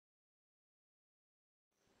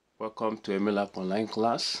Welcome to Emilap online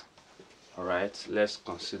class. Alright, let's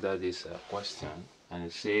consider this question, and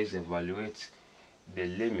it says evaluate the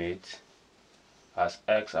limit as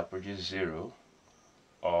x approaches 0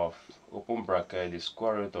 of open bracket the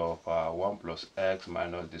square root of 1 plus x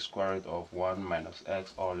minus the square root of 1 minus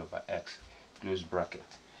x all over x close bracket.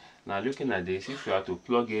 Now looking at this, if you are to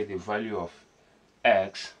plug in the value of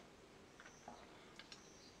x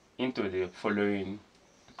into the following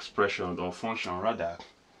expression or function rather,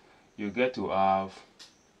 you get to have,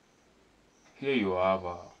 here you have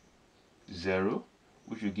 0,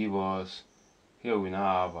 which will give us, here we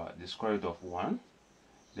now have the square root of 1,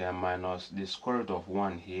 then minus the square root of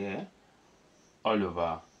 1 here all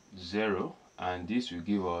over 0, and this will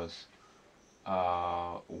give us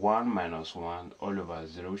 1 minus 1 all over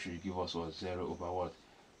 0, which will give us what, 0 over what,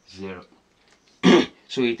 0.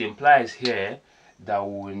 So it implies here that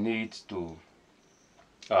we will need to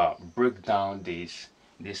break down these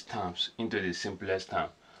terms into the simplest term.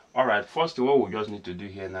 Alright, first what we just need to do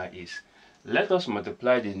here now is let us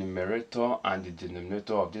multiply the numerator and the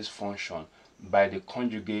denominator of this function by the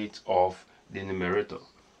conjugate of the numerator.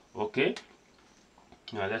 Okay,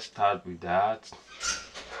 now let's start with that.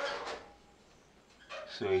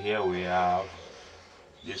 So here we have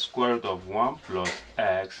the square root of 1 plus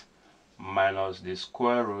x minus the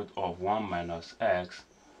square root of 1 minus x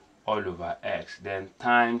all over x, then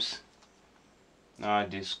times now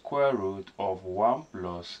the square root of 1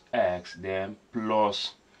 plus x, then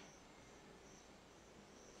plus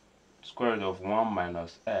square root of 1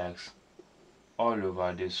 minus x all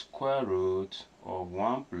over the square root of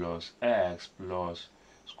 1 plus x plus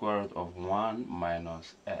square root of 1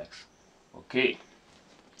 minus x. Okay,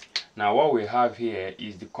 now what we have here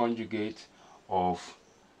is the conjugate of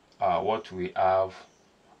what we have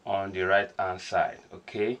on the right hand side.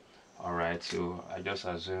 Okay, alright, so I just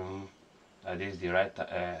assume that is the right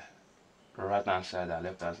hand side and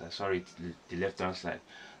left hand side. Sorry, it's the left hand side.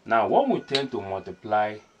 Now when we tend to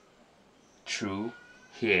multiply through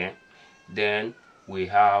here, then we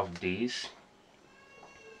have this.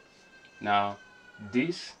 Now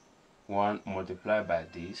this one multiplied by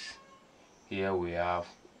this, here we have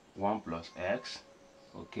 1 plus x.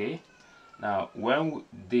 Okay, now when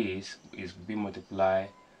this is being multiplied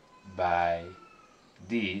by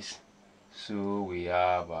this, so we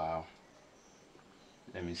have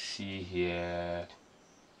let me see here,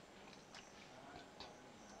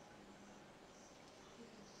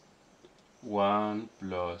 one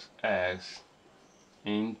plus x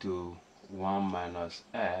into 1 minus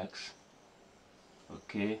x.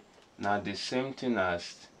 Okay, now the same thing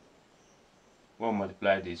as when we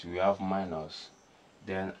multiply this, we have minus,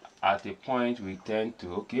 then at a point we tend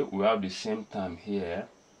to, okay, we have the same term here,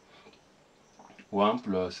 1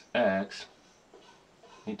 plus x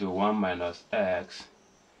into 1 minus x,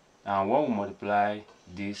 and when we multiply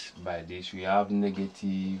this by this, we have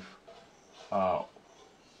negative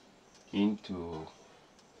into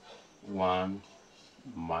 1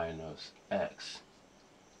 minus x,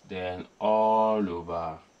 then all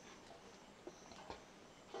over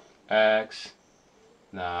x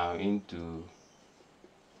now into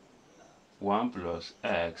 1 plus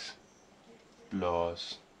x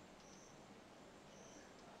plus,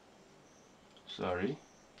 sorry,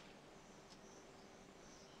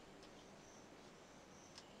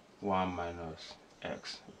 1 minus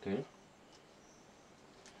x.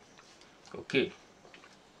 Okay,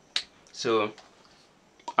 so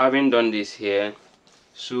having done this here,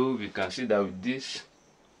 so we can see that with this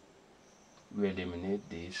we eliminate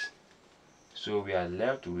this, so we are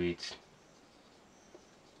left with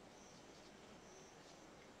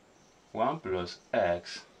 1 plus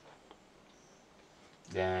x,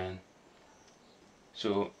 then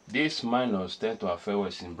so this minus tend to affect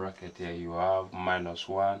what's in bracket here. You have minus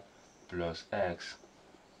 1 plus x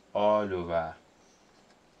all over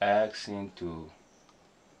x into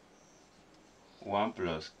 1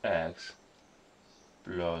 plus x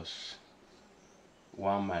plus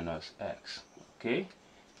 1 minus x. Okay,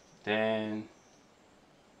 then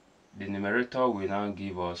the numerator will now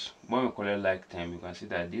give us, when we collect like term, you can see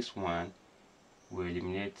that this one will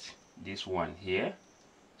eliminate this one here,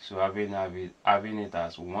 so having it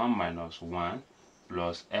as 1 minus 1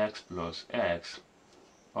 plus x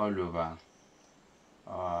all over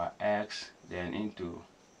x, then into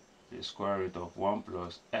the square root of 1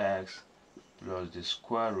 plus x plus the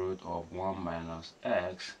square root of 1 minus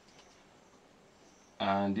x,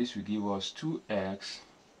 and this will give us 2x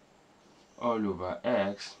all over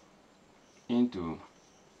x into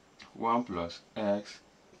 1 plus x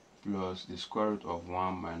plus the square root of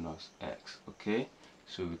 1 minus x. Okay,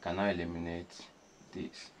 so we can now eliminate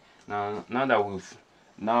this. Now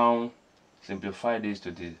Now simplify this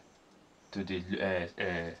to the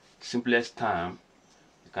simplest term.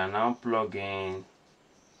 You can now plug in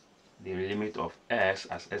the limit of x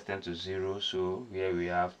as x tends to 0. So here we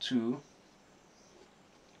have 2,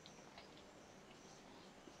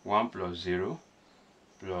 1 plus 0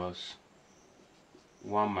 plus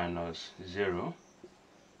 1 minus 0.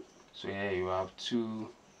 So here you have 2,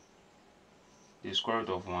 the square root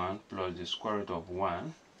of 1 plus the square root of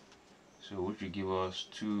 1. So which will give us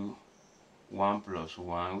 2, 1 plus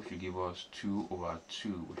 1, which will give us 2 over 2,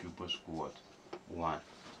 which will equal what? 1.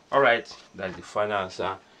 Alright, that's the final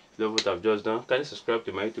answer. If you love what I've just done, kindly subscribe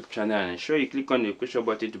to my YouTube channel and ensure you click on the notification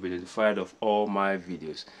button to be notified of all my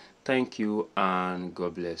videos. Thank you and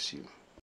God bless you.